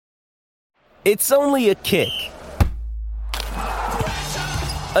It's only a kick,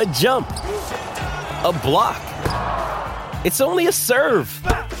 a jump, a block. It's only a serve.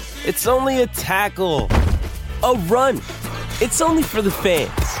 It's only a tackle, a run. It's only for the fans.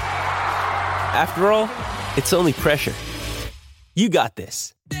 After all, it's only pressure. You got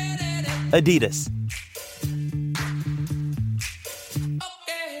this. Adidas.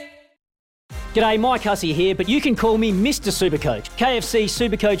 G'day, Mike Hussey here, but you can call me Mr. Supercoach. KFC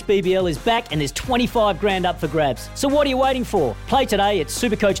Supercoach BBL is back and there's 25 grand up for grabs. So what are you waiting for? Play today at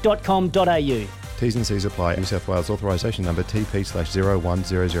supercoach.com.au. T's and C's apply. New South Wales authorisation number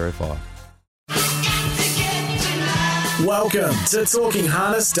TP/01005. Welcome to Talking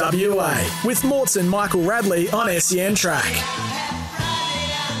Harness WA with Morts and Michael Radley on SEN Track.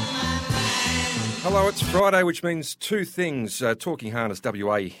 Hello, it's Friday, which means two things. Talking Harness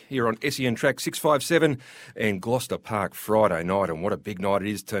WA here on SEN Track 657 and Gloucester Park Friday night. And what a big night it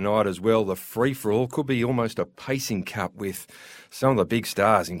is tonight as well. The free-for-all could be almost a pacing cup with some of the big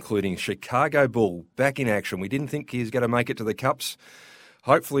stars, including Chicago Bull back in action. We didn't think he was going to make it to the Cups.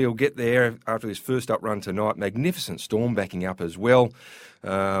 Hopefully he'll get there after his first up run tonight. Magnificent Storm backing up as well.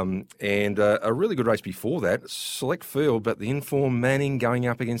 And a really good race before that. Select field, but the informed Manning going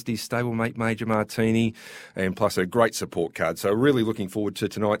up against his stablemate Major Martini, and plus a great support card. So really looking forward to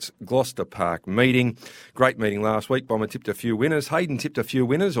tonight's Gloucester Park meeting. Great meeting last week. Bomber tipped a few winners. Hayden tipped a few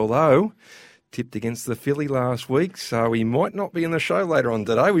winners, although tipped against the filly last week, so he might not be in the show later on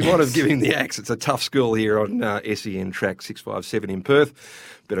today. We might have given him the axe. It's a tough school here on SEN Track 657 in Perth.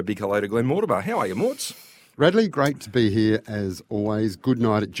 But a big hello to Glenn Mortimer. How are you, Morts? Radley, great to be here as always. Good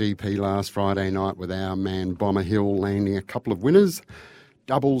night at GP last Friday night with our man Bomber Hill landing a couple of winners.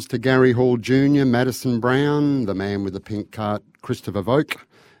 Doubles to Gary Hall Jr., Madison Brown, the man with the pink cart, Christopher Voke,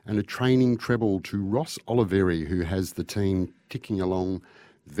 and a training treble to Ross Oliveri, who has the team ticking along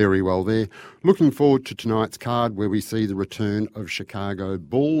very well there. Looking forward to tonight's card where we see the return of Chicago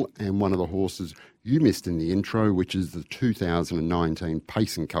Bull and one of the horses you missed in the intro, which is the 2019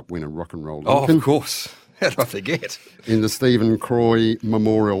 Pacing Cup winner, Rock and Roll Lincoln. Oh, of course. How did I forget? In the Stephen Krahe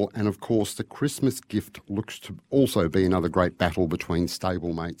Memorial. And, of course, the Christmas gift looks to also be another great battle between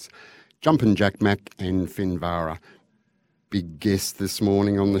stablemates Jumpin' Jack Mac and Finvara. Big guest this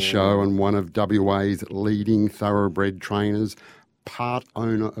morning on the show and one of WA's leading thoroughbred trainers, part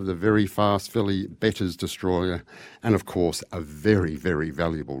owner of the very fast filly Better's Destroyer, and of course a very, very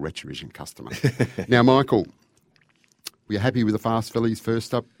valuable Retrovision customer. Now, Michael, were you happy with the fast filly's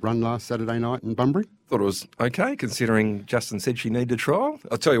first up run last Saturday night in Bunbury? Thought it was okay, considering Justin said she needed a trial.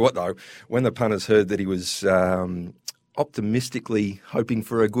 I'll tell you what, though, when the punters heard that he was optimistically hoping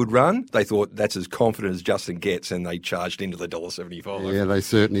for a good run, they thought that's as confident as Justin gets, and they charged into the $1.75. Yeah, they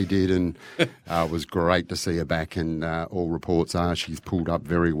certainly did, and it was great to see her back, and all reports are she's pulled up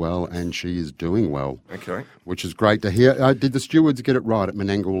very well, and she is doing well. Okay. Which is great to hear. Did the stewards get it right at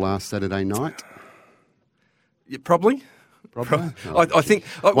Menangle last Saturday night? Yeah, probably. No. I think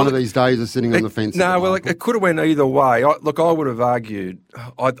one of these days is sitting on the fence. No, well, it could have went either way. I would have argued.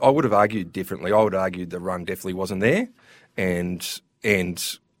 I would have argued differently. I would have argued the run definitely wasn't there, and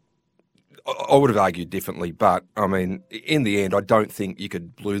I would have argued differently. But I mean, in the end, I don't think you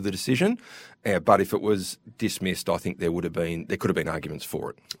could blow the decision. But if it was dismissed, I think there could have been arguments for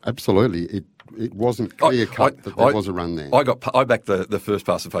it. Absolutely, it wasn't clear cut that there was a run there. I backed the first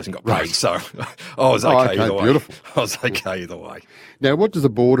past the post and got paid, so I was okay either way. Beautiful. I was okay either way. Now, what does the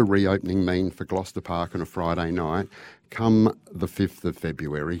border reopening mean for Gloucester Park on a Friday night, come the 5th of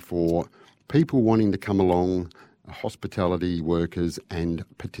February, for people wanting to come along, hospitality workers and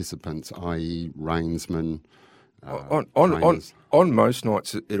participants, i.e. reinsmen? On most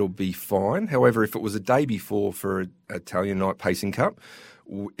nights, it'll be fine. However, if it was a day before for an Italian night pacing cup,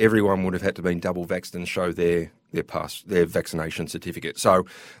 everyone would have had to been double vaxxed and show their vaccination certificate. So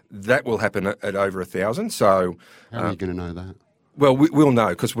that will happen at over 1,000. So how are you going to know that? Well, we'll know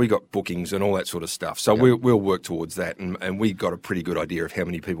because we got bookings and all that sort of stuff. So we'll work towards that, and we got a pretty good idea of how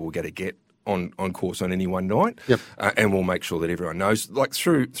many people we're going to get on course on any one night. Yep. And we'll make sure that everyone knows. Like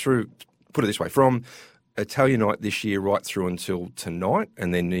through put it this way, from Italian night this year right through until tonight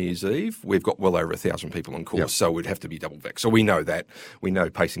and then New Year's Eve, we've got well over 1,000 people on course, so we'd have to be double vaxxed. So we know that. We know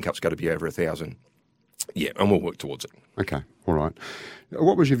Pacing Cup's got to be over 1,000. Yeah, and we'll work towards it. Okay, all right.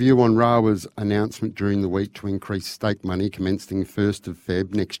 What was your view on Rawa's announcement during the week to increase stake money commencing 1st of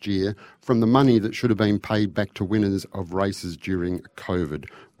Feb next year from the money that should have been paid back to winners of races during COVID,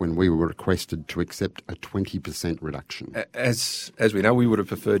 when we were requested to accept a 20% reduction? As we know, we would have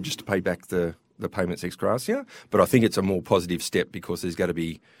preferred just to pay back the the payments ex gratia, but I think it's a more positive step because there's going to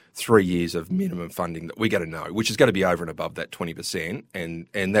be 3 years of minimum funding that we got to know, which is going to be over and above that 20%,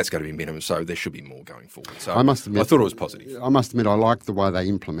 and that's going to be minimum, so there should be more going forward. So I thought it was positive. I must admit I like the way they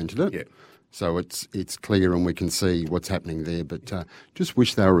implemented it. Yeah. So it's clear and we can see what's happening there, but just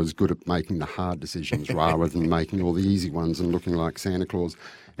wish they were as good at making the hard decisions rather than making all the easy ones and looking like Santa Claus.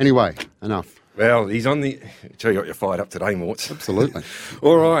 Anyway, enough. Well, he's on the... Tell you what, you're fired up today, Morts. Absolutely.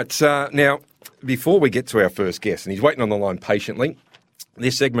 All right. Now, before we get to our first guest, and he's waiting on the line patiently,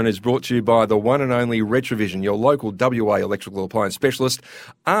 this segment is brought to you by the one and only Retrovision, your local WA electrical appliance specialist.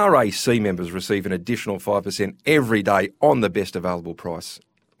 RAC members receive an additional 5% every day on the best available price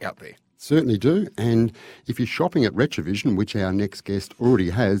out there. Certainly do. And if you're shopping at Retrovision, which our next guest already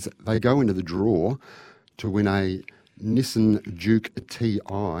has, they go into the draw to win a Nissan Juke TI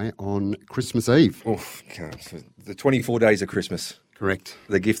on Christmas Eve. Oh, God. The 24 days of Christmas. Correct.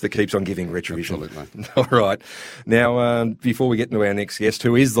 The gift that keeps on giving, Retrovision. Absolutely. All right. Now, before we get into our next guest,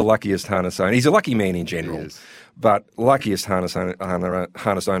 who is the luckiest harness owner, he's a lucky man in general, but luckiest harness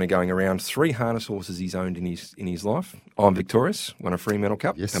owner going around. 3 harness horses he's owned in his life. I'm Victorious, won a Fremantle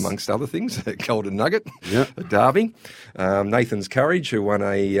Cup, amongst other things, a Golden Nugget, a Derby. Nathan's Courage, who won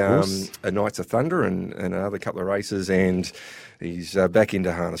a Knights of Thunder and another couple of races, and he's back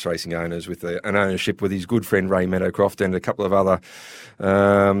into harness racing owners with an ownership with his good friend Ray Meadowcroft and a couple of other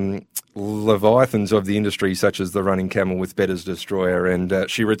leviathans of the industry, such as the Running Camel with Bettor's Destroyer. And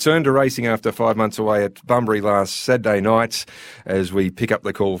she returned to racing after 5 months away at Bunbury last Saturday night as we pick up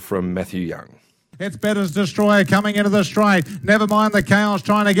the call from Matthew Young. It's Bettor's Destroyer coming into the straight. Never mind the chaos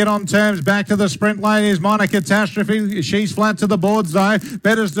trying to get on terms. Back to the sprint lane is Minor Catastrophe. She's flat to the boards though.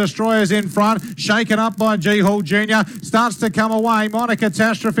 Bettor's Destroyer's in front. Shaken up by G Hall Jr. Starts to come away. Minor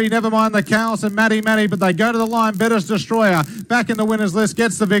Catastrophe. Never mind the chaos and Matty. But they go to the line. Bettor's Destroyer back in the winners list.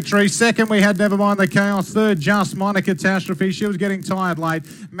 Gets the victory. Second we had Never Mind the Chaos. Third just Minor Catastrophe. She was getting tired late.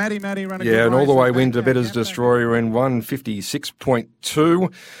 Matty running. Yeah, and all the way win to Bettor's Destroyer in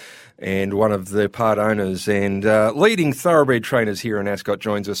 156.2. And one of the part owners and leading thoroughbred trainers here in Ascot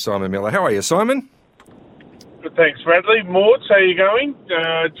joins us, Simon Miller. How are you, Simon? Good, thanks, Radley. Morts, how you going?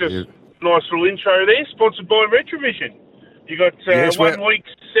 Nice little intro there, sponsored by Retrovision. You got 1 week,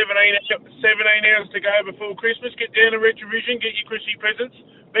 17 hours to go before Christmas. Get down to Retrovision, get your Christmas presents.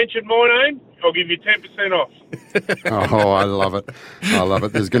 Mention my name, I'll give you 10% off. Oh, I love it. I love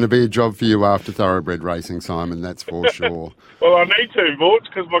it. There's going to be a job for you after thoroughbred racing, Simon, that's for sure. Well, I need to, Morts,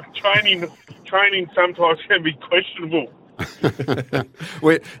 because my training sometimes can be questionable.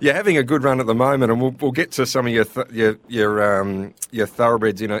 Well, you're having a good run at the moment, and we'll get to some of your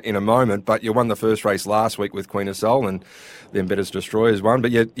thoroughbreds in a moment. But you won the first race last week with Queen of Soul, and then Bettor's Destroyers won.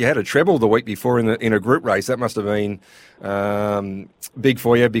 But you had a treble the week before in a group race. That must have been big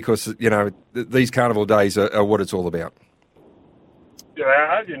for you because these carnival days are what it's all about.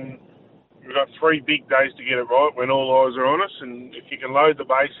 Yeah, and we've got 3 big days to get it right when all eyes are on us. And if you can load the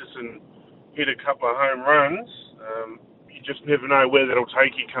bases and hit a couple of home runs. You just never know where that'll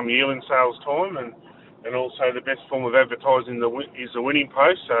take you come yearling sales time, and also the best form of advertising is the winning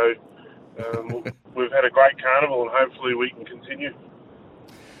post. So we've had a great carnival, and hopefully we can continue.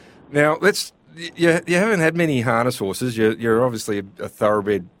 Now you haven't had many harness horses. You're obviously a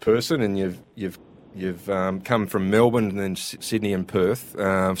thoroughbred person, and you've come from Melbourne and then Sydney and Perth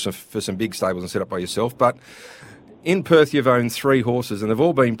for some big stables and set up by yourself. But in Perth, you've owned 3 horses, and they've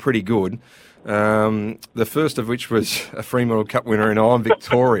all been pretty good. The first of which was a Fremantle Cup winner, and I'm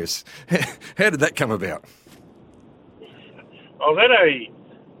Victorious. How did that come about? I was at a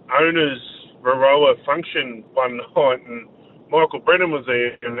owners Varroa function one night, and Michael Brennan was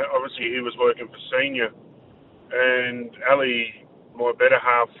there, and obviously he was working for Senior, and Ali, my better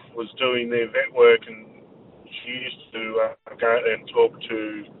half, was doing their vet work, and she used to go and talk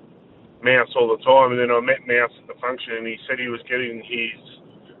to Mouse all the time. And then I met Mouse at the function, and he said he was getting his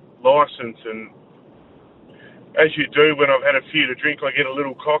licence, and as you do when I've had a few to drink, I get a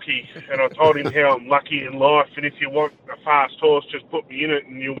little cocky, and I told him how I'm lucky in life, and if you want a fast horse, just put me in it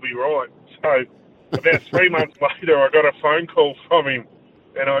and you'll be right. So about 3 months later, I got a phone call from him,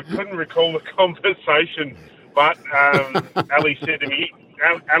 and I couldn't recall the conversation, but Ali said to me,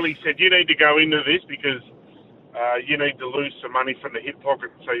 Ali said, you need to go into this because you need to lose some money from the hip pocket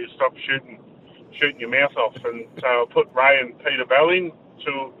so you stop shooting your mouth off. And so I put Ray and Peter Bell in,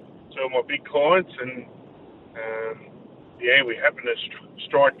 two of my big clients, and we happened to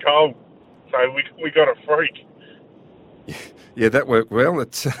strike gold. So we got a freak. Yeah, that worked well.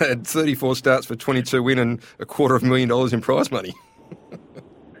 It's had 34 starts for 22 win and $250,000 in prize money.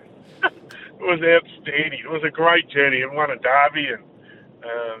 It was outstanding. It was a great journey, and won a derby and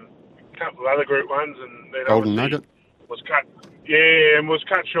a couple of other Group 1s, and then Golden obviously Nugget. was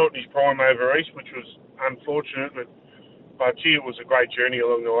cut short in his prime over East, which was unfortunate. But gee, it was a great journey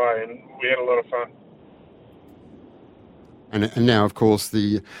along the way, and we had a lot of fun. And now, of course,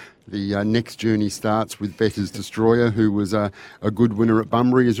 the next journey starts with Better's Destroyer, who was a good winner at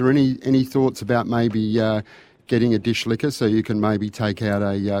Bunbury. Is there any thoughts about maybe getting a dish liquor so you can maybe take out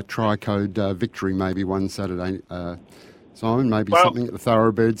a tri-code victory maybe one Saturday, Simon? Maybe something at the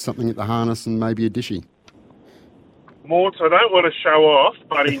Thoroughbred, something at the Harness, and maybe a dishy. Morts, I don't want to show off,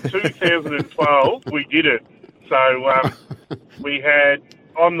 but in 2012 we did it. So we had,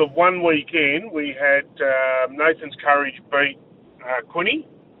 on the one weekend, we had Nathan's Courage beat Quinny.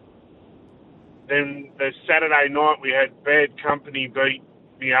 Then the Saturday night we had Bad Company beat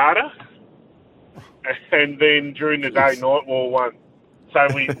Miata. And then during the day, Night War won. So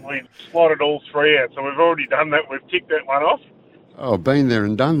we slotted all three out. So we've already done that. We've ticked that one off. Oh, been there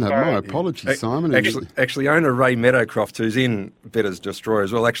and done that. My apologies, Simon. Actually, owner Ray Meadowcroft, who's in Better's Destroyer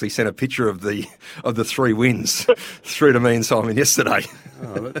as well, actually sent a picture of the 3 wins through to me and Simon yesterday.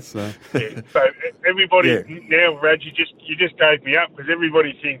 Oh, that's So everybody now, Rad, you just gave me up because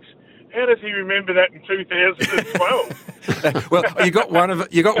everybody thinks, how does he remember that in 2012? Well, you got one of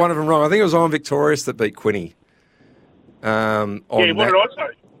them wrong. I think it was On Victorious that beat Quinny. What did I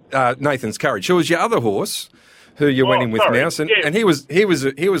say? Nathan's Courage, who was your other horse, who you went in with, Mouse, and he was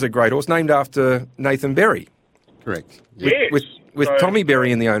a great horse named after Nathan Berry. Correct. With Tommy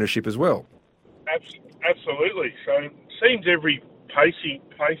Berry in the ownership as well. Absolutely. So it seems every pacing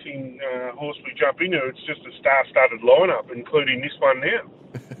horse we jump into, it's just a star-studded lineup, including this one now.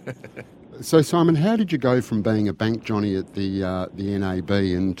 So, Simon, how did you go from being a bank Johnny at the NAB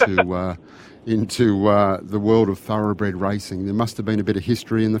into the world of thoroughbred racing? There must have been a bit of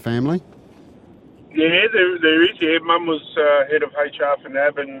history in the family. Yeah, there is. Yeah, Mum was head of HR for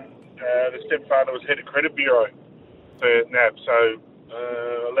NAB, and the stepfather was head of credit bureau for NAB. So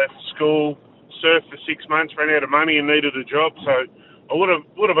I left school, surfed for 6 months, ran out of money, and needed a job. So I would have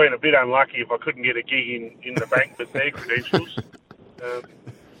been a bit unlucky if I couldn't get a gig in the bank with their credentials.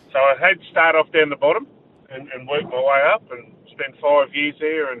 So I had to start off down the bottom and work my way up, and spent 5 years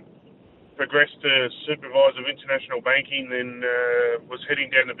there, and progressed to supervisor of international banking, then was heading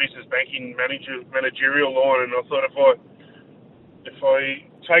down the business banking managerial line, and I thought if I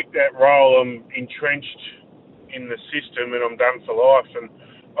take that role, I'm entrenched in the system and I'm done for life. And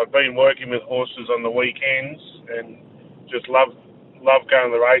I've been working with horses on the weekends and just love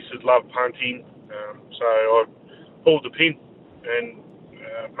going to the races, love punting. So I pulled the pin and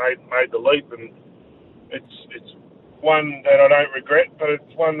made the leap, and it's one that I don't regret, but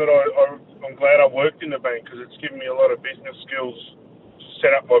it's one that I'm glad I worked in the bank, because it's given me a lot of business skills to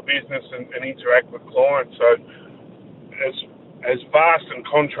set up my business and interact with clients. So as vast and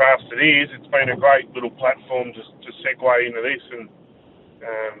contrast it is, it's been a great little platform to segue into this, and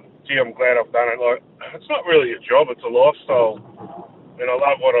I'm glad I've done it. Like, it's not really a job, it's a lifestyle, and I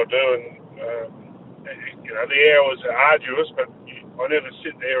love what I do, and the hours are arduous, but I never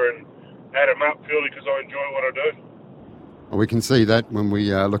sit there and add them up purely because I enjoy what I do. Well, we can see that when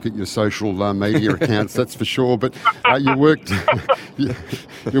we look at your social media accounts, that's for sure. But you worked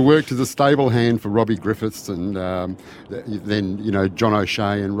as a stable hand for Robbie Griffiths, and then John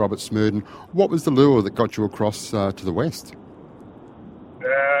O'Shea and Robert Smurden. What was the lure that got you across to the west?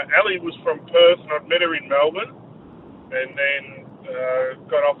 Ali was from Perth, and I'd met her in Melbourne, and then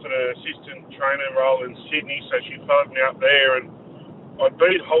got offered an assistant trainer role in Sydney, so she followed me up there, and I'd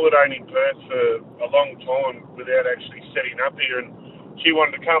been holidaying in Perth for a long time without actually setting up here, and she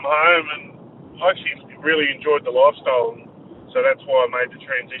wanted to come home, and I actually really enjoyed the lifestyle, and so that's why I made the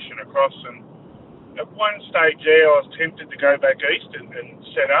transition across. And at one stage there, I was tempted to go back east and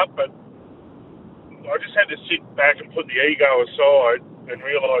set up, but I just had to sit back and put the ego aside and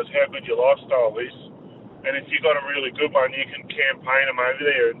realise how good your lifestyle is. And if you've got a really good one, you can campaign them over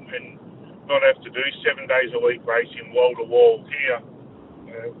there and not have to do 7 days a week racing wall to wall here.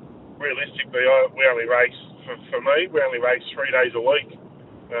 Realistically, we only race, for me, we only race 3 days a week.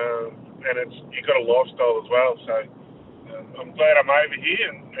 And you've got a lifestyle as well. So I'm glad I'm over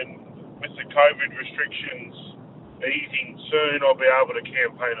here, and with the COVID restrictions easing soon, I'll be able to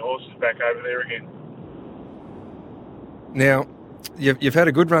campaign horses back over there again. Now, you've had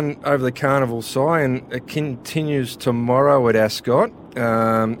a good run over the Carnival, Si, and it continues tomorrow at Ascot,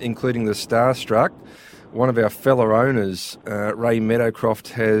 including the Starstruck. One of our fellow owners, Ray Meadowcroft,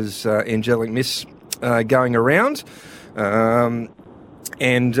 has Angelic Miss going around,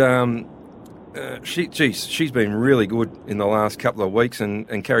 she's been really good in the last couple of weeks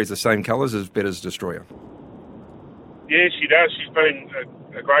and carries the same colours as Better's Destroyer. Yeah, she does. She's been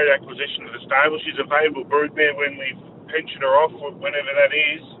a great acquisition to the stable. She's a valuable broodmare when we pension her off, whenever that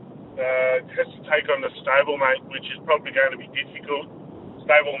is. Has to take on the stablemate, which is probably going to be difficult.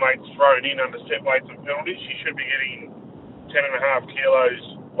 Stablemate's thrown in under set weights and penalties. She should be getting 10.5 kilos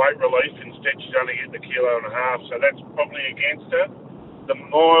weight relief. Instead, she's only getting 1.5 kilos, so that's probably against her. The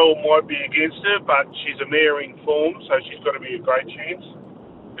mile might be against her, but she's a mare in form, so she's got to be a great chance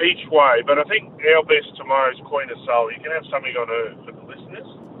each way. But I think our best tomorrow is Queen of Soul. You can have something on her for the listeners.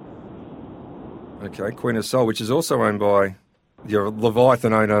 Okay, Queen of Soul, which is also owned by your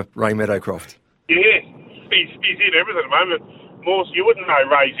Leviathan owner, Ray Meadowcroft. Yeah, he's in everything at the moment. Morse, you wouldn't know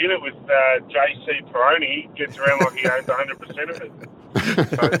Ray's in it with JC Peroni. He gets around like he owns 100% of it.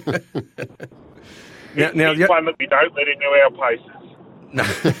 So, he's one that we don't let into our places.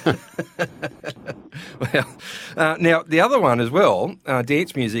 Well, now the other one as well,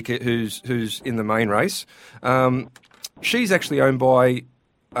 Dance Music, who's in the main race. She's actually owned by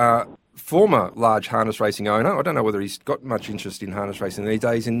former large harness racing owner. I don't know whether he's got much interest in harness racing these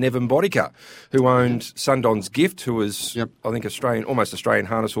days. In Nevin Bodica, who owned Sundon's Gift, who was I think almost Australian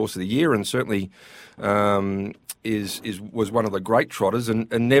Harness Horse of the Year, and certainly was one of the great trotters.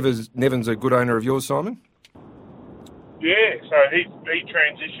 And Nevin's a good owner of yours, Simon. Yeah, so he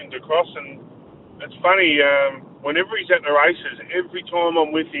transitioned across, and it's funny, whenever he's at the races, every time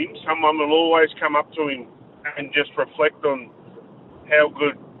I'm with him, someone will always come up to him and just reflect on how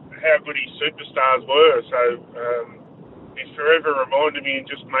good his superstars were. So he's forever reminding me and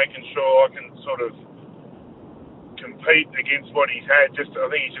just making sure I can sort of compete against what he's had. I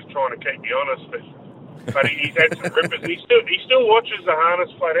think he's just trying to keep me honest, but he's had some rippers. He still watches the harness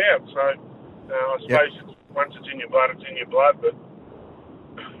flat out, so I suppose once it's in your blood, it's in your blood. But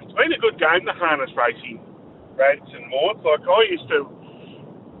it's been a good game, the harness racing, Rads and Morts. Like, I used to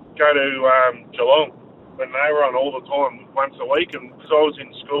go to Geelong when they were on all the time, once a week, and because I was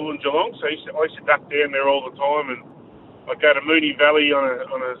in school in Geelong, so I used to duck down there all the time, and I'd go to Moonee Valley on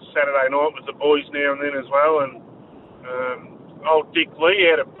a Saturday night with the boys now and then as well. And old Dick Lee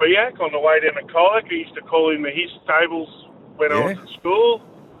out of Biak on the way down to Colac, he used to call him his stables when I was at school.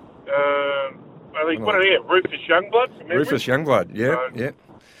 I think, what are they? Rufus Youngblood from memory? Rufus Youngblood, yeah.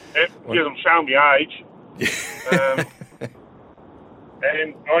 Because I'm showing my age.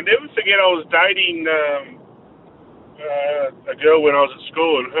 And I'll never forget I was dating a girl when I was at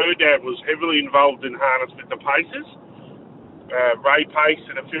school, and her dad was heavily involved in harness with the Pacers, Ray Pace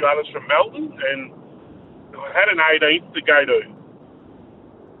and a few others from Melbourne, and I had an 18th to go to.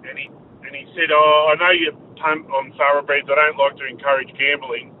 And he said, I know you punt on thoroughbreds, I don't like to encourage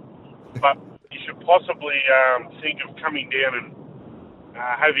gambling, but you should possibly think of coming down and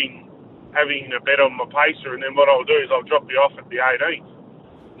having a bet on my pacer, and then what I'll do is I'll drop you off at the 18th.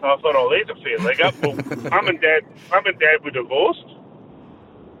 So I thought, there's a fair leg up. Well, Mum and Dad were divorced,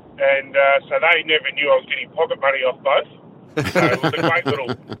 and so they never knew I was getting pocket money off both. So it was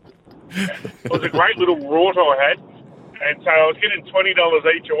a great little rort I had, and so I was getting $20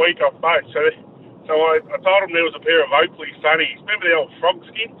 each a week off both. So I told them there was a pair of Oakley Sunnies. Remember the old frog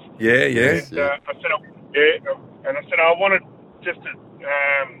skins? Yeah. And I said, I wanted just to,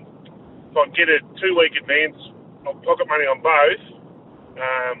 if I get a 2-week advance of pocket money on both,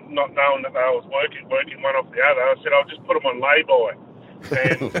 not knowing that I was working one off the other. I said, I'll just put them on lay-by.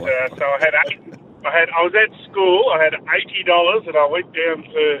 And so I was at school, I had $80, and I went down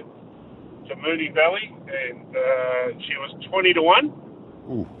to Moonee Valley, and she was 20 to 1.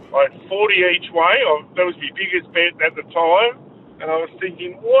 Ooh. I had 40 each way. That was my biggest bet at the time. And I was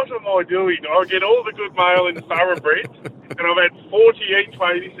thinking, what am I doing? I get all the good mail in thoroughbreds, and I've had 40 each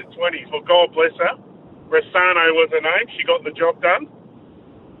way. This at 20s. Well, God bless her. Rosano was her name. She got the job done.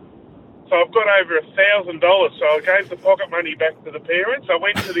 So I've got over $1,000. So I gave the pocket money back to the parents. I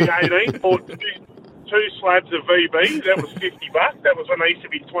went to the 18, bought two slabs of VB. That was $50. That was when they used to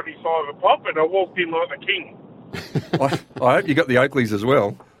be 25 a pop, and I walked in like a king. I hope you got the Oakleys as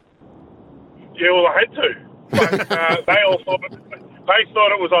well. Yeah, well, I had to. But they all thought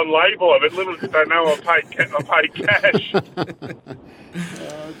it was on lay-by, but little did they know I paid cash.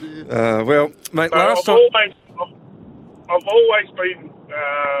 Well, mate, so last time... I've always been...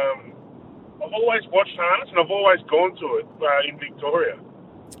 I've always watched harness, and I've always gone to it in Victoria.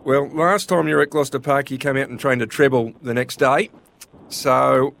 Well, last time you were at Gloucester Park, you came out and trained a treble the next day.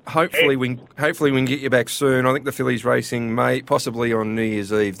 So hopefully we can get you back soon. I think the fillies racing possibly on New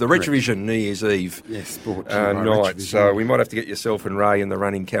Year's Eve, the Retrovision New Year's Eve night. So we might have to get yourself and Ray and the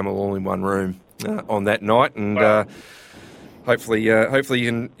running camel all in one room on that night, and hopefully you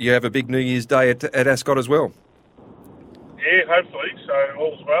have a big New Year's Day at Ascot as well. Yeah, hopefully. So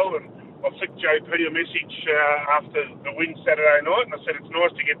all's well, and I flicked JP a message after the win Saturday night, and I said it's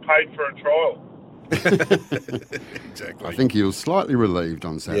nice to get paid for a trial. Exactly. I think he was slightly relieved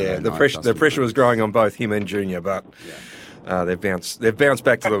on Saturday night. The pressure was growing on both him and Junior, but they've bounced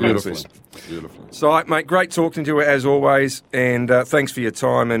back to the wheels. Beautiful. So, mate, great talking to you as always, and thanks for your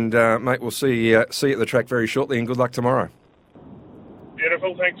time. And mate, we'll see you at the track very shortly, and good luck tomorrow.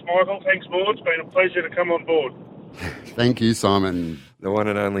 Beautiful. Thanks, Michael. Thanks, Maud. It's been a pleasure to come on board. Thank you, Simon. The one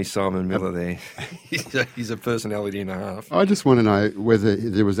and only Simon Miller there. He's a personality and a half. I just want to know whether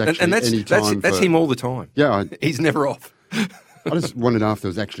there was actually any time that's him all the time. Yeah. He's never off. I just want to know if there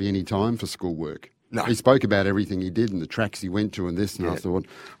was actually any time for schoolwork. No. He spoke about everything he did and the tracks he went to and this, and I thought,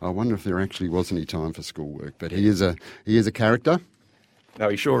 I wonder if there actually was any time for schoolwork. But he is a character. No,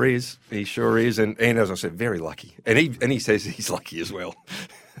 he sure is. He sure is, and as I said, very lucky. And he says he's lucky as well.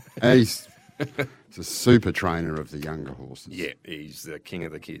 He's a super trainer of the younger horses. Yeah, he's the king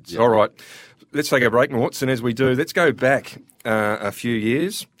of the kids. Yeah. All right, let's take a break, Morts, and as we do, let's go back a few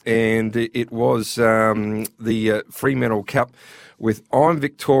years, and it was the Fremantle Cup with I'm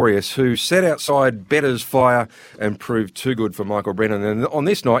Victorious, who sat outside Better's Fire and proved too good for Michael Brennan. And on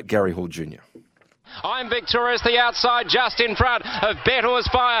this night, Gary Hall Jr. I'm Victorious, the outside just in front of Bettor's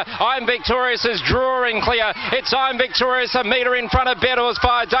Fire. I'm Victorious is drawing clear. It's I'm Victorious a metre in front of Bettor's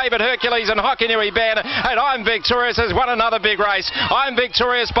Fire. David Hercules and Hockenui Ben. And I'm Victorious has won another big race. I'm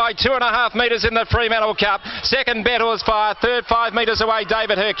Victorious by 2.5 metres in the Fremantle Cup. Second Bettor's Fire. Third 5 metres away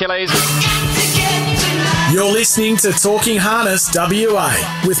David Hercules. You're listening to Talking Harness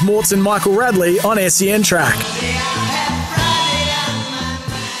WA with Morts and Michael Radley on SEN Track.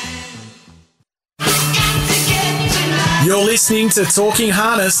 You're listening to Talking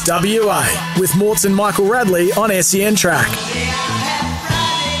Harness WA with Morts and Michael Radley on SEN Track.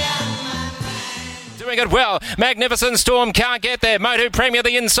 Doing it well. Magnificent Storm can't get there. Motu Premier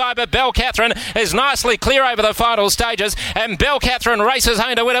the inside, but Belle Catherine is nicely clear over the final stages, and Belle Catherine races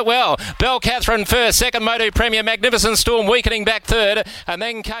home to win it well. Belle Catherine first, second Motu Premier, Magnificent Storm weakening back third, and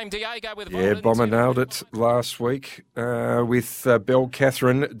then came Diego with... Yeah, Bomber nailed it last week with Belle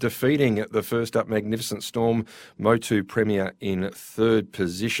Catherine defeating the first up Magnificent Storm, Motu Premier in third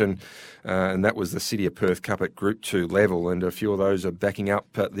position. And that was the City of Perth Cup at Group 2 level, and a few of those are backing up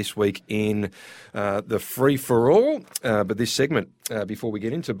this week in the free-for-all. But this segment, before we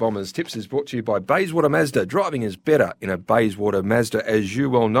get into Bombers Tips, is brought to you by Bayswater Mazda. Driving is better in a Bayswater Mazda, as you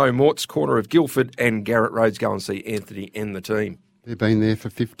well know. Morts, corner of Guildford and Garrett Roads. Go and see Anthony and the team. They've been there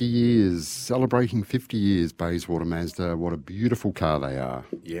for 50 years, celebrating 50 years, Bayswater Mazda. What a beautiful car they are.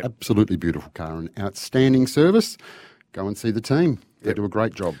 Yep. Absolutely beautiful car and outstanding service. Go and see the team. They do a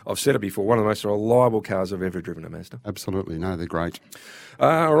great job. I've said it before, one of the most reliable cars I've ever driven, a Mazda. Absolutely. No, they're great.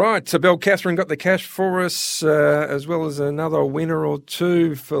 All right, so Belle Catherine got the cash for us, as well as another winner or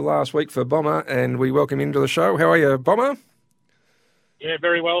two for last week for Bomber, and we welcome you into the show. How are you, Bomber? Yeah,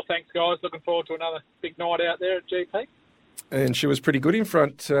 very well, thanks, guys. Looking forward to another big night out there at GP. And she was pretty good in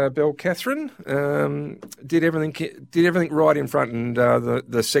front, Belle Catherine. Did everything right in front, and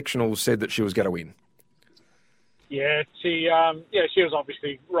the sectional said that she was going to win. Yeah, she was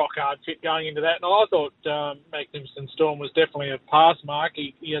obviously rock hard fit going into that, and I thought Magnificent Storm was definitely a pass mark.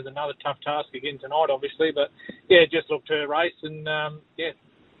 He has another tough task again tonight, obviously, but yeah, just looked her race and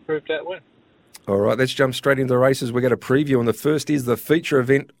proved that win. All right, let's jump straight into the races. We've got a preview, and the first is the feature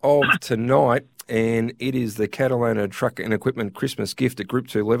event of tonight, and it is the Catalina Truck and Equipment Christmas gift at Group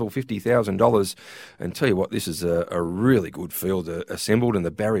 2 level, $50,000. And tell you what, this is a really good field assembled, and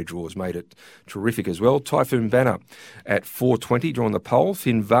the barrier draws made it terrific as well. Typhoon Banner at $4.20, drawing the pole.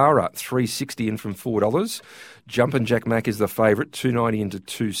 Finvara, $3.60 in from $4. Jumpin' Jack Mac is the favourite, $2.90 into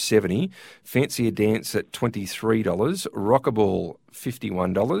 $2.70. Fancy a Dance at $23. Rockaball,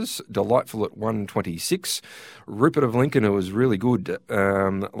 $51. Delightful at $1.26. Rupert of Lincoln, who was really good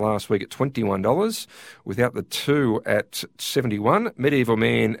last week, at $21. Without the 2 at $71. Medieval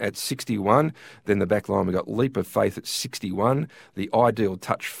Man at $61. Then the back line, we got Leap of Faith at $61. The Ideal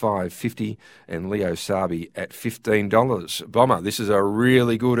Touch, $5.50. And Leo Sabi at $15. Bomber, this is a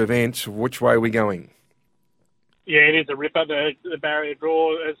really good event. Which way are we going? Yeah, it is a ripper. The barrier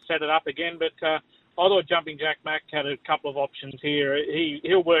draw has set it up again, but I thought Jumping Jack Mac had a couple of options here.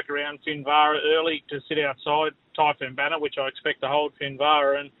 He'll work around Finvara early to sit outside Typhoon Banner, which I expect to hold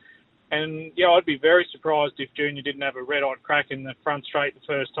Finvara. And yeah, I'd be very surprised if Junior didn't have a red-eyed crack in the front straight the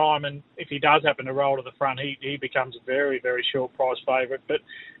first time. And if he does happen to roll to the front, he becomes a very, very short price favourite. But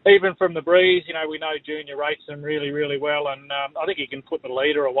even from the breeze, we know Junior rates them really, really well. And I think he can put the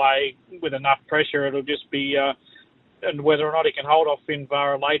leader away with enough pressure. It'll just be... and whether or not he can hold off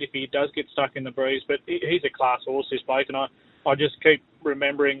Finvara late if he does get stuck in the breeze. But he's a class horse, this bloke, and I just keep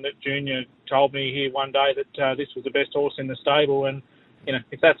remembering that Junior told me here one day that this was the best horse in the stable, and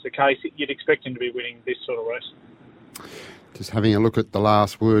if that's the case, you'd expect him to be winning this sort of race. Just having a look at the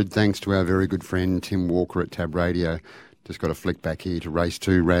last word, thanks to our very good friend Tim Walker at Tab Radio. Just got a flick back here to race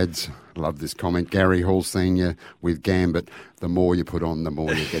 2, Rads. Love this comment. Gary Hall Senior with Gambit. The more you put on, the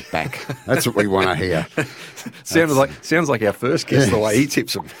more you get back. That's what we want to hear. Sounds like our first guest, the way he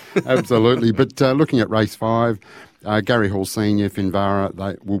tips them. Absolutely. But looking at race 5, Gary Hall Senior, Finvara,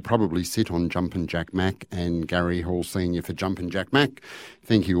 they will probably sit on Jumpin' Jack Mac, and Gary Hall Senior for Jumpin' Jack Mac.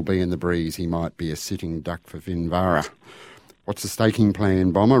 Think he'll be in the breeze. He might be a sitting duck for Finvara. What's the staking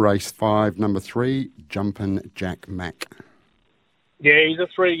plan, Bomber? Race 5, number 3, Jumpin' Jack Mac. Yeah, he's a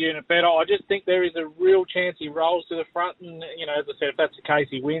 3-unit better. I just think there is a real chance he rolls to the front, and, as I said, if that's the case,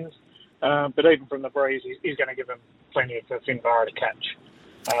 he wins. But even from the breeze, he's going to give him plenty for Finvara to catch.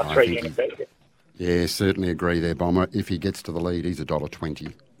 3-unit better. Yeah, certainly agree there, Bomber. If he gets to the lead, he's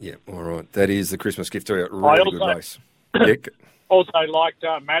 $1.20. Yeah, all right. That is the Christmas gift to you. Really good race. Yeah. Also liked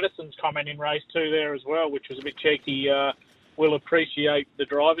Madison's comment in race 2 there as well, which was a bit cheeky. Will appreciate the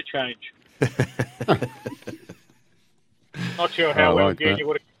driver change. Not sure how well Junior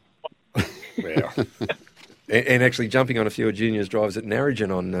would have. And actually jumping on a few of Junior's drivers at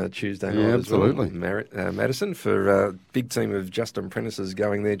Narrogin on Tuesday night. Absolutely. As well. Madison for a big team of Justin Prentices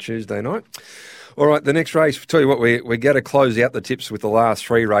going there Tuesday night. All right, the next race, tell you what, we got to close out the tips with the last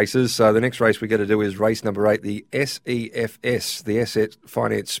 3 races. So the next race we got to do is race number 8, the SEFS, the Asset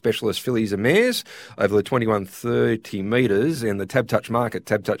Finance Specialist Fillies and Mares, over the 2130 metres, and the Tab Touch market.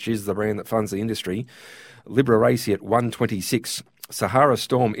 Tab Touch is the brand that funds the industry. Libra Racy at 126. Sahara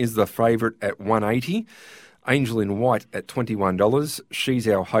Storm is the favourite at 180. Angel in White at $21. She's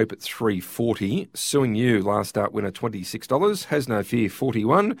Our Hope at $3.40. Suing You, last start winner, $26. Has No Fear,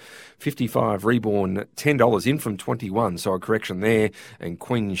 $41. 55 Reborn, $10 in from $21. So a correction there. And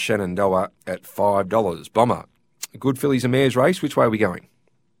Queen Shenandoah at $5. Bomber. Good fillies and mares race. Which way are we going?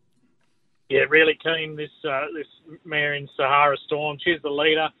 Yeah, really keen this mare in Sahara Storm. She's the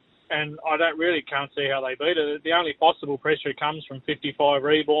leader, and I can't see how they beat her. The only possible pressure comes from 55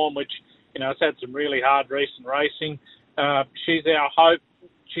 Reborn, which it's had some really hard recent racing. She's Our Hope.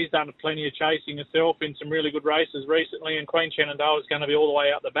 She's done plenty of chasing herself in some really good races recently, and Queen Shenandoah is going to be all the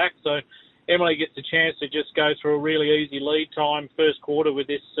way out the back. So Emily gets a chance to just go through a really easy lead time first quarter with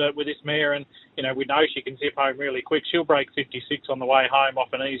this mare, and we know she can zip home really quick. She'll break 56 on the way home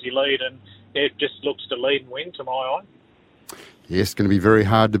off an easy lead, and it just looks to lead and win to my eye. Yes, going to be very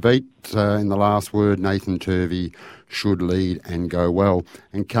hard to beat. In the last word, Nathan Turvey should lead and go well.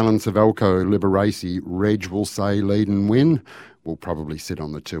 And Callan Savelko, Liberace, Reg will say lead and win. We'll probably sit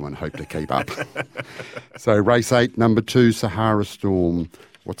on the 2 and hope to keep up. So race 8, number 2, Sahara Storm.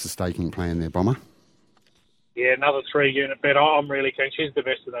 What's the staking plan there, Bomber? Yeah, another 3-unit bet. I'm really keen. She's the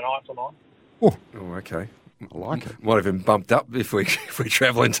best of the night for mine. Oh, okay. I like it. Might have been bumped up if we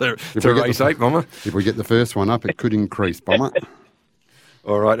travel into race 8, Bomber. If we get the first one up, it could increase, Bomber.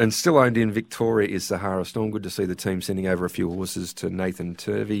 All right, and still owned in Victoria is Sahara Storm. Good to see the team sending over a few horses to Nathan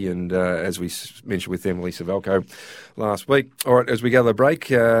Turvey, and as we mentioned with Emily Savelko last week. All right, as we go to the break,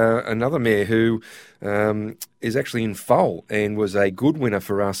 another mare who is actually in foal and was a good winner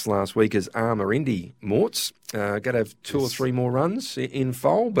for us last week is Armour Indy Morts. Got to have 2 or 3 more runs in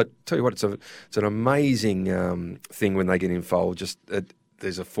foal, but tell you what, it's an amazing thing when they get in foal. Just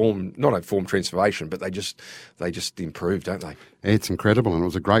there's not a form transformation, but they just improve, don't they? It's incredible, and it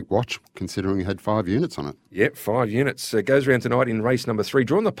was a great watch considering it had 5 units on it. Yep, 5 units. It goes around tonight in race number 3.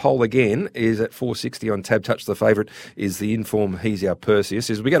 Drawing the pole again is at 460 on Tab Touch. The favourite is the Inform He's Our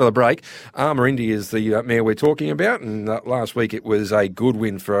Perseus. As we go to the break, Armour Indy is the mare we're talking about, and last week it was a good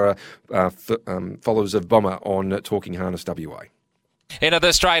win for followers of Bomber on Talking Harness WA. Into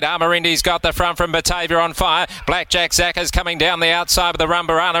the straight, Armour Indy's got the front from Batavia on fire. Blackjack Zack is coming down the outside of the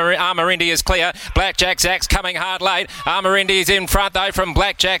rumba. Armour Indy is clear. Blackjack Zack's coming hard late. Armour Indy's in front though from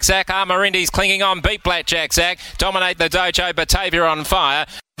Blackjack Zack. Armour Indy's clinging on, beat Blackjack Zack. Dominate the dojo, Batavia on fire.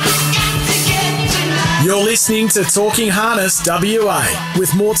 You're listening to Talking Harness WA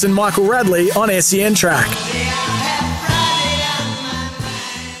with Morts and Michael Radley on SEN Track.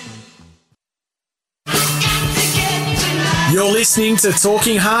 You're listening to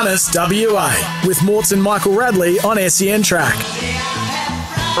Talking Harness WA with Morts and Michael Radley on SEN Track.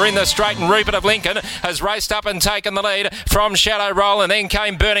 We're in the straight, and Rupert of Lincoln has raced up and taken the lead from Shadow Roll, and then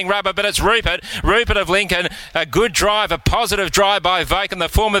came Burning Rubber, but it's Rupert of Lincoln. A good drive, a positive drive by Voken, the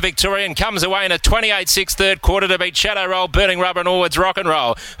former Victorian, comes away in a 28-6 third quarter to beat Shadow Roll, Burning Rubber and Allwards Rock and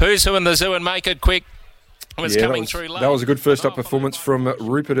Roll. Who's Who in the Zoo and Make It Quick was coming through late. That was a good first-up performance from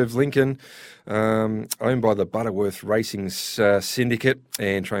Rupert of Lincoln, owned by the Butterworth Racing Syndicate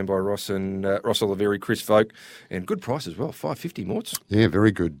and trained by Ross Oliveri, Chris Folk, and good price as well, $5.50, Morts. Yeah,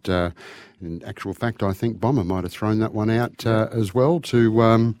 very good. In actual fact, I think Bomber might have thrown that one out as well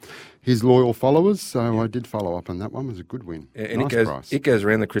to his loyal followers. So I did follow up on that one. It was a good win. Yeah, and nice price. It goes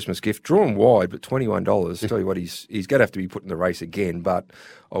around the Christmas gift. Drawn wide, but $21. Tell you what, he's going to have to be put in the race again, but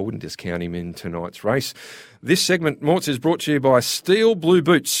I wouldn't discount him in tonight's race. This segment, Morts, is brought to you by Steel Blue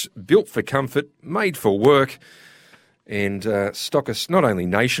Boots, built for comfort, made for work. And stock us not only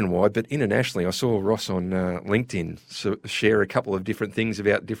nationwide, but internationally. I saw Ross on LinkedIn share a couple of different things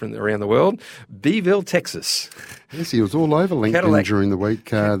about different around the world. Beeville, Texas. Yes, he was all over LinkedIn during the week.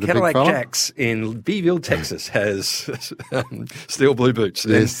 The Cadillac big fella. Jacks in Beeville, Texas has Steel Blue Boots.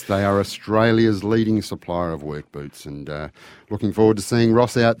 Yes, they are Australia's leading supplier of work boots. And looking forward to seeing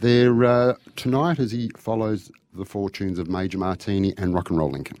Ross out there tonight as he follows the fortunes of Major Martini and Rock and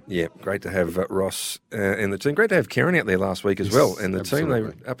Roll Lincoln. Yeah, great to have Ross and the team. Great to have Karen out there last week as well. And the absolutely. team,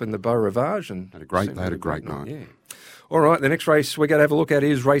 they were up in the Beau Rivage. And they had a great night. Yeah. All right, the next race we're going to have a look at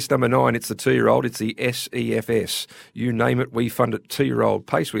is race number 9. It's the 2-year-old. It's the SEFS. You name it, we fund it. 2-year-old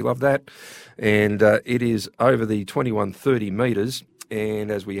pace. We love that. And it is over the 2130 metres.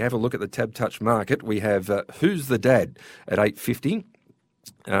 And as we have a look at the Tab Touch market, we have Who's the Dad at $8.50.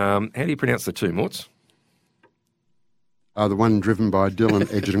 How do you pronounce the two, Morts? The one driven by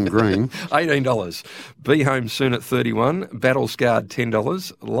Dylan Edgerton Green. $18. Be Home Soon at $31. Battle Scarred $10.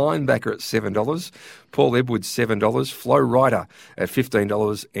 Linebacker at $7. Paul Edwards $7. Flow Rider at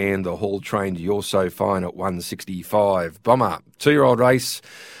 $15. And the Hall Trained You're So Fine at $165. Bomber, 2-year-old race.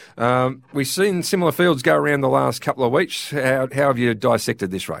 We've seen similar fields go around the last couple of weeks. How have you dissected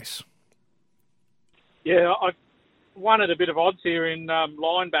this race? Yeah, I won at a bit of odds here in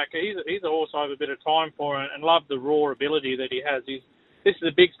linebacker. He's a horse I have a bit of time for and love the raw ability that he has. This is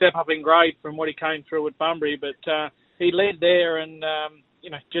a big step up in grade from what he came through at Bunbury, but he led there and,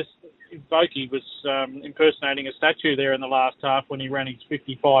 just Vokey was impersonating a statue there in the last half when he ran his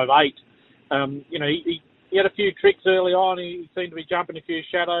 55.8. He had a few tricks early on. He seemed to be jumping a few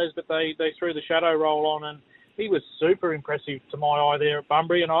shadows, but they threw the shadow roll on and he was super impressive to my eye there at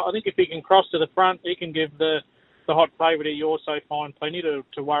Bunbury. And I think if he can cross to the front, he can give the hot favourite here, You're So Fine, plenty to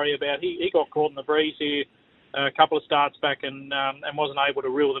worry about. He got caught in the breeze here a couple of starts back and wasn't able to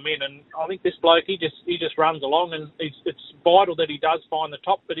reel them in. And I think this bloke, he just runs along, and it's vital that he does find the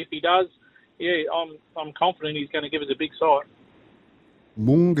top. But if he does, I'm confident he's going to give us a big sight.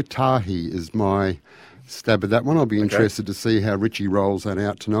 Mungatahi is my stab at that one. I'll be interested to see how Richie rolls that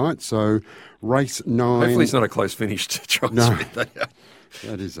out tonight. So race 9. Hopefully it's not a close finish to try and split that out.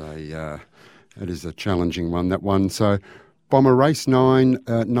 That is a challenging one, that one. So, Bomber, race 9,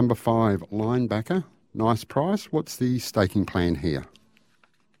 number 5, linebacker. Nice price. What's the staking plan here?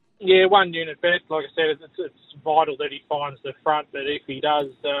 Yeah, 1 unit bet. Like I said, it's vital that he finds the front, but if he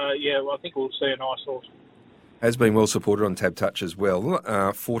does, I think we'll see a nice horse. Has been well supported on Tab Touch as well.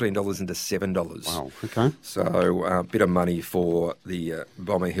 $14 into $7. Wow, okay. So a bit of money for the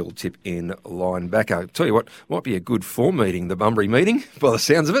Bomber Hill tip in linebacker. Tell you what, might be a good form meeting, the Bunbury meeting, by the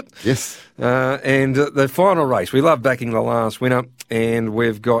sounds of it. Yes. And the final race, we love backing the last winner, and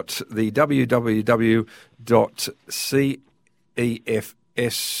we've got the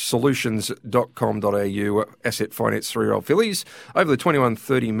www.cefsolutions.com.au asset finance 3-year-old fillies over the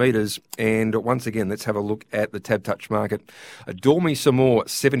 2130 metres. And once again, let's have a look at the Tab Touch market. Adore Me Some More,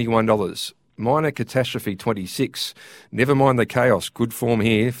 $71. Minor Catastrophe, $26. Never Mind the Chaos, good form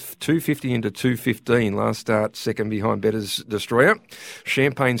here, $2.50 into $2.15. Last start, second behind Better's Destroyer.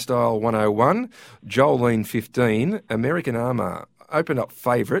 Champagne Style, $101. Jolene, $15. American Armour, opened up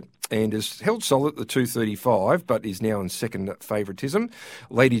favourite and is held solid at the 235, but is now in second favouritism.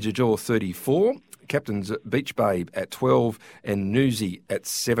 Lady Jajaw, $34. Captain's Beach Babe at $12 and Newsy at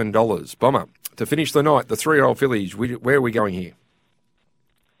 $7. Bomber, to finish the night, the 3-year-old fillies, where are we going here?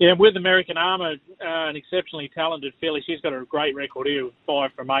 Yeah, with American Armour, an exceptionally talented filly. She's got a great record here with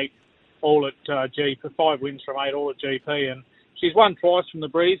 5 from 8, all at GP, 5 wins from 8, all at GP, and she's won twice from the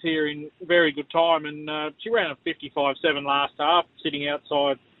breeze here in very good time, and she ran a 55.7 last half, sitting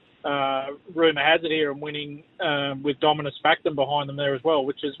outside Rumour Has It here and winning with Dominus Factum behind them there as well,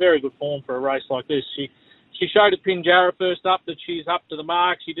 which is very good form for a race like this. She showed at Pinjarra first up that she's up to the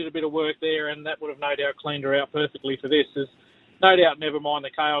mark. She did a bit of work there, and that would have no doubt cleaned her out perfectly for this. There's no doubt Never Mind the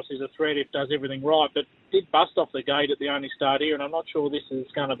Chaos is a threat if does everything right, but did bust off the gate at the only start here, and I'm not sure this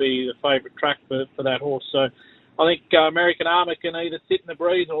is going to be the favourite track for that horse. So I think American Armour can either sit in the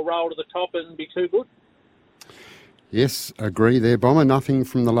breeze or roll to the top and be too good. Yes, agree there, Bomber. Nothing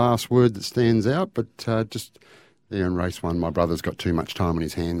from the last word that stands out, but just there in race 1, my brother's got too much time on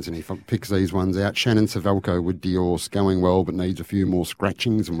his hands and he picks these ones out. Shannon Savelko with Diorce going well, but needs a few more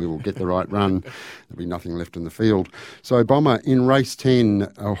scratchings and we will get the right run. There'll be nothing left in the field. So, Bomber, in race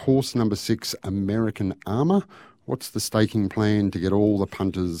 10, horse number 6, American Armour. What's the staking plan to get all the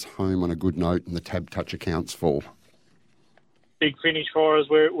punters home on a good note and the tab touch accounts full? Big finish for us.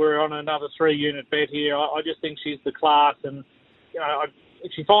 We're on another 3-unit bet here. I just think she's the class, and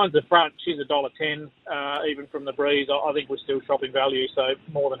if she finds the front, she's $1.10, even from the breeze. I think we're still shopping value, so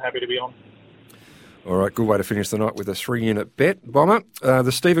more than happy to be on. All right, good way to finish the night with a 3-unit bet, Bomber.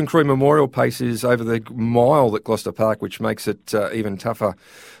 The Stephen Crew Memorial Pace is over the mile at Gloucester Park, which makes it even tougher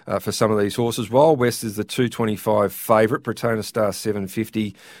for some of these horses. Wild West is the $2.25 favourite, Protona Star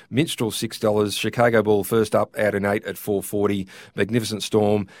 $7.50, Minstrel $6, Chicago Bull first up out in 8 at $4.40, Magnificent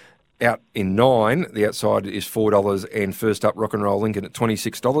Storm out in 9, the outside is $4, and first up Rock and Roll Lincoln at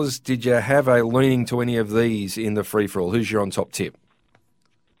 $26. Did you have a leaning to any of these in the free-for-all? Who's your on-top tip?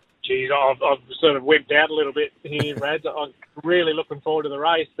 Geez, I've sort of wimped out a little bit here, Rads. I'm really looking forward to the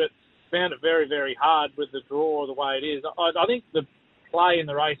race, but found it very, very hard with the draw the way it is. I think the play in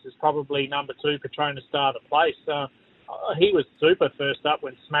the race is probably number 2, Patrona Star, the place. He was super first up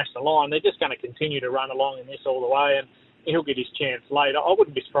when smashed the line. They're just going to continue to run along in this all the way, and he'll get his chance later. I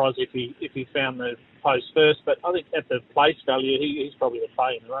wouldn't be surprised if he found the post first, but I think at the place value, he's probably the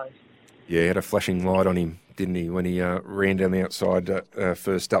play in the race. Yeah, had a flashing light on him, didn't he, when he ran down the outside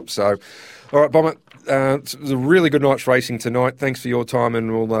first up. So, all right, Bomber, it was a really good night's racing tonight. Thanks for your time,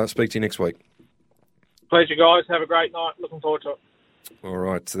 and we'll speak to you next week. Pleasure, guys. Have a great night. Looking forward to it. All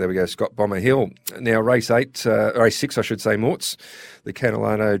right, so there we go, Scott Bomber Hill. Now, race 6, I should say, Morts. The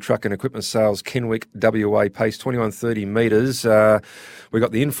Canilano Truck and Equipment Sales Kenwick WA pace, 2130 metres. We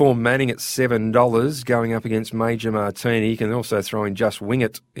got the Informed Manning at $7 going up against Major Martini. You can also throw in Just Wing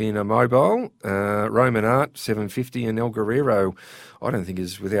It in a mobile. Roman Art, $7.50, and El Guerrero, I don't think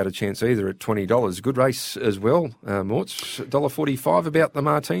is without a chance either at $20. Good race as well, Morts. $1.45 about the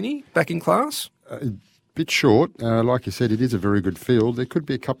Martini, back in class. Bit short. Like you said, it is a very good field. There could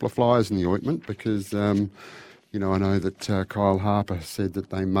be a couple of flyers in the ointment because, I know that Kyle Harper said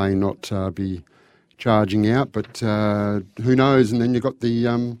that they may not be charging out, but who knows? And then you've got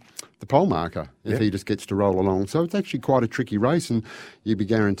the pole marker if he just gets to roll along. So it's actually quite a tricky race, and you'd be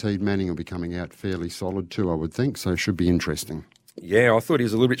guaranteed Manning will be coming out fairly solid too, I would think. So it should be interesting. Yeah, I thought he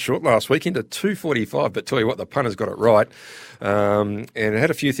was a little bit short last week into 2.45, but tell you what, the punter's got it right. And it had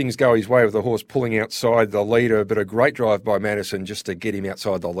a few things go his way with the horse pulling outside the leader, but a great drive by Madison just to get him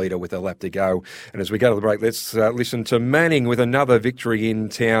outside the leader with a lap to go. And as we go to the break, let's listen to Manning with another victory in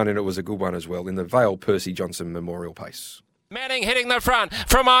town, and it was a good one as well, in the Vale Percy Johnson Memorial Pace. Manning hitting the front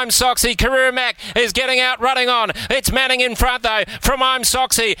from I'm Soxy. Carrera Mac is getting out, running on. It's Manning in front though from I'm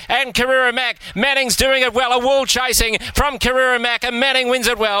Soxy and Carrera Mac. Manning's doing it well. A wall chasing from Carrera Mac, and Manning wins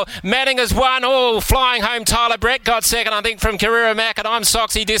it well. Manning has won. Oh, flying home. Tyler Brett got second, I think, from Carrera Mac, and I'm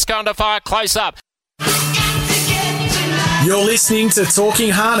Soxy. Disco Under Fire close up. You're listening to Talking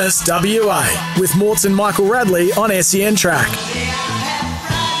Harness WA with Morts and Michael Radley on SEN Track.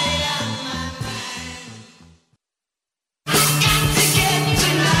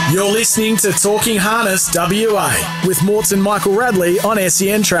 You're listening to Talking Harness WA with Morts and Michael Radley on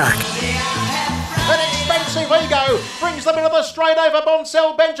SEN Track. An expensive ego brings them into the straight over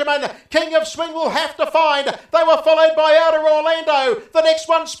Boncel Benjamin. King of Swing will have to find. They were followed by Outer Orlando. The next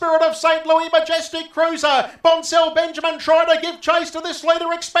one, Spirit of St. Louis, Majestic Cruiser. Boncel Benjamin trying to give chase to this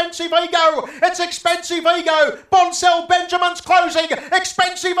leader, Expensive Ego. It's Expensive Ego. Boncel Benjamin's closing.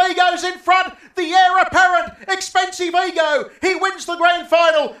 Expensive Ego's in front. The heir apparent, Expensive Ego. He wins the grand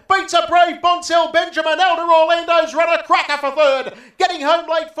final. Beats a brave Boncel Benjamin. Outer Orlando's run a cracker for third. Getting home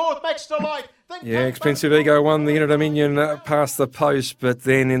late fourth, Max Delight. Yeah, Expensive Ego won the Inter Dominion past the post, but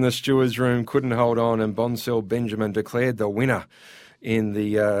then in the steward's room couldn't hold on, and Boncel Benjamin declared the winner in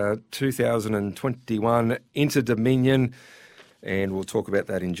the 2021 Inter Dominion. And we'll talk about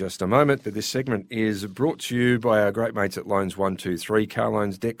that in just a moment. But this segment is brought to you by our great mates at Loans 123, car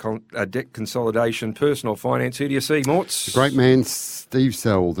loans, debt consolidation, personal finance. Who do you see, Morts? The great man, Steve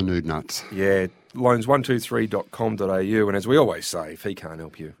Sell, the nude nuts. Yeah, loans123.com.au. And as we always say, if he can't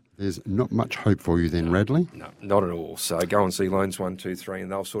help you, there's not much hope for you then, Radley. No, not at all. So go and see Loans 123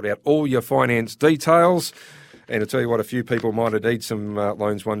 and they'll sort out all your finance details. And I'll tell you what, a few people might have needed some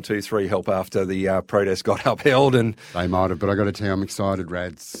Loans 123 help after the protest got upheld. And they might have, but I got to tell you, I'm excited,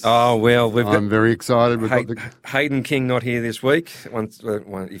 Rads. Oh, well, I'm very excited. Hayden King not here this week.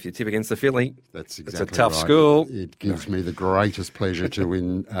 If you tip against the Philly, that's exactly it's a tough right. school. It gives me the greatest pleasure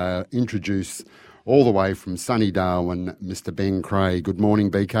to introduce all the way from sunny Darwin, Mr. Ben Krahe. Good morning,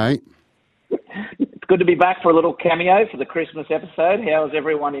 BK. It's good to be back for a little cameo for the Christmas episode. How's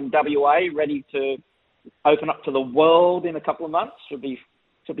everyone in WA? Ready to open up to the world in a couple of months? Should be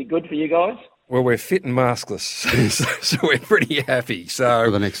good for you guys. Well, we're fit and maskless, so we're pretty happy. So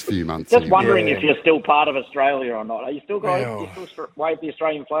for the next few months. Just wondering if you're still part of Australia or not. Are you still guys? Well, you still wave the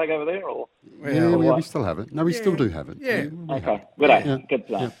Australian flag over there, or? We still have it. No, we still do have it. Yeah. Okay. Good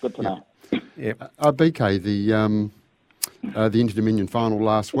to know. Good to know. Yeah. BK, the Inter-Dominion final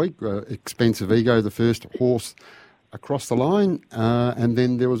last week, Expensive Ego, the first horse across the line, and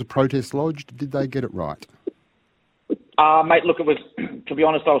then there was a protest lodged. Did they get it right? Mate, look, it was, to be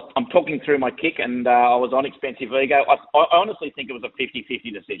honest, I'm talking through my kick and I was on Expensive Ego. I honestly think it was a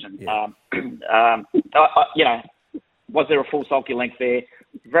 50-50 decision. Yeah. Was there a full sulky length there?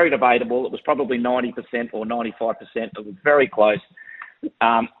 Very debatable. It was probably 90% or 95%. It was very close.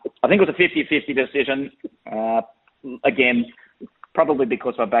 I think it was a 50-50 decision. Again, probably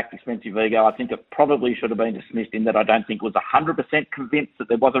because I backed Expensive Ego. I think it probably should have been dismissed in that I don't think it was 100% convinced that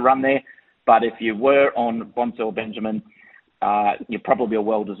there was a run there. But if you were on Bonsell Benjamin, you're probably a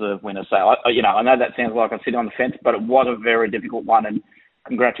well-deserved winner. So, I know that sounds like I'm sitting on the fence, but it was a very difficult one. And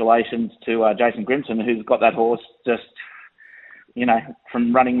congratulations to Jason Grimson, who's got that horse just,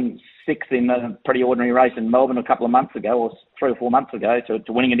 from running sixth in a pretty ordinary race in Melbourne a couple of months ago, or 3 or 4 months ago,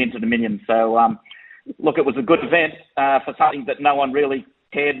 to winning it into Dominion. So, look, it was a good event for something that no one really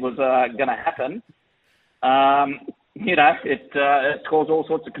cared was going to happen. It caused all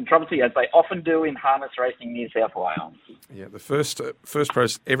sorts of controversy, as they often do in harness racing New South Wales. Yeah, the first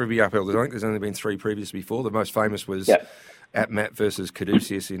press ever be upheld. I think there's only been 3 previous before. The most famous was at Matt versus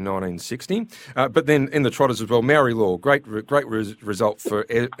Caduceus in 1960. But then in the trotters as well, Maori Law, great result for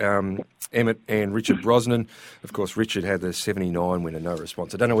Emmett and Richard Brosnan. Of course, Richard had the 79 winner, no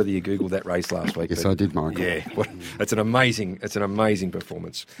response. I don't know whether you Googled that race last week. Yes, I did, Michael. Yeah, it's an amazing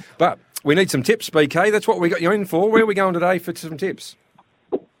performance. But we need some tips, BK. That's what we got you in for. Where are we going today for some tips?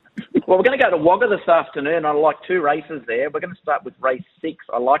 Well, we're going to go to Wagga this afternoon. I like 2 races there. We're going to start with race 6.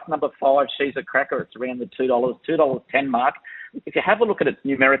 I like number 5, She's a Cracker. It's around the $2.10 mark. If you have a look at its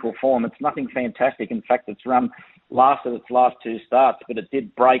numerical form, it's nothing fantastic. In fact, it's run last of its last 2 starts, but it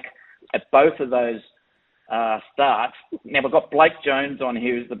did break at both of those starts. Now, we've got Blake Jones on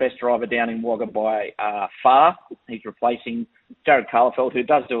here, who's the best driver down in Wagga by far. He's replacing Jared Carlefeld, who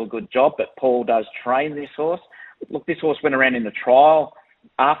does do a good job, but Paul does train this horse. Look, this horse went around in the trial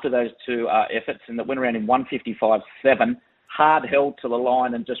after those 2 efforts, and that went around in 155.7, hard held to the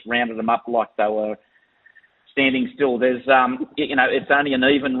line and just rounded them up like they were standing still. There's, it's only an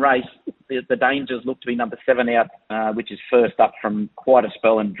even race. The dangers look to be number 7 out, which is first up from quite a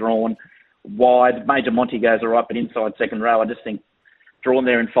spell and drawn wide. Major Monty goes all right, but inside second row, I just think drawn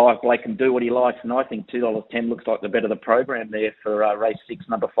there in 5, Blake can do what he likes, and I think $2.10 looks like the better the program there for race 6,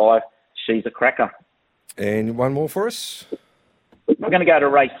 number 5, She's a Cracker. And one more for us? We're going to go to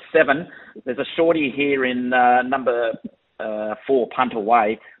race 7. There's a shorty here in number 4, Punt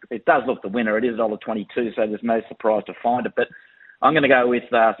Away. It does look the winner. It is $1.22, so there's no surprise to find it. But I'm going to go with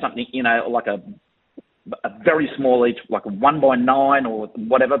something, like a very small each, like a 1x9 or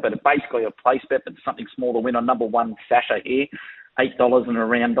whatever, but basically a place bet, but something small to win on number 1, Sasha here. $8 and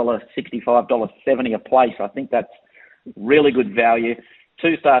around $1.65, $1.70 a place. I think that's really good value.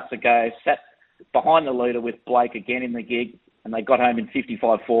 2 starts to go. Sat behind the leader with Blake again in the gig, and they got home in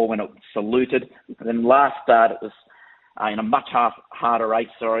 55.4 when it saluted. And then last start, it was in a much harder race,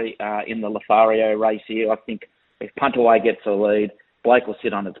 in the Lothario race here. I think if Punt Away gets a lead, Blake will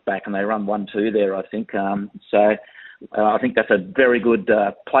sit on its back, and they run 1-2 there, I think. I think that's a very good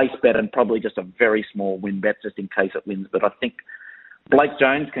place bet and probably just a very small win bet just in case it wins. But I think Blake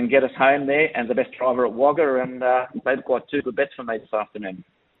Jones can get us home there and the best driver at Wagga, and they look like 2 good bets for me this afternoon.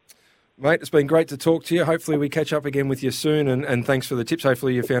 Mate, it's been great to talk to you. Hopefully we catch up again with you soon, and thanks for the tips.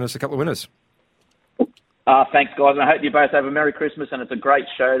 Hopefully you found us a couple of winners. Thanks, guys. And I hope you both have a Merry Christmas, and it's a great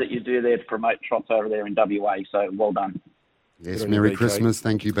show that you do there to promote trots over there in WA, so well done. Yes, Merry Christmas.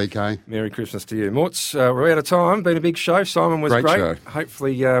 Thank you, BK. Merry Christmas to you. Morts, we're out of time. Been a big show. Simon was great. Show.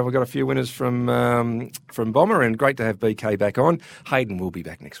 Hopefully we've got a few winners from Bomber, and great to have BK back on. Hayden will be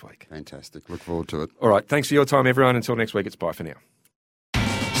back next week. Fantastic. Look forward to it. All right. Thanks for your time, everyone. Until next week, it's bye for now.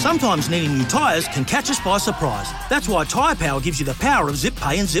 Sometimes needing new tyres can catch us by surprise. That's why Tyre Power gives you the power of zip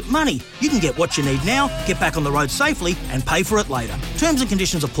pay and zip money. You can get what you need now, get back on the road safely and pay for it later. Terms and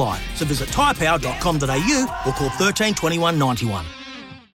conditions apply. So visit tyrepower.com.au or call 13 21 91.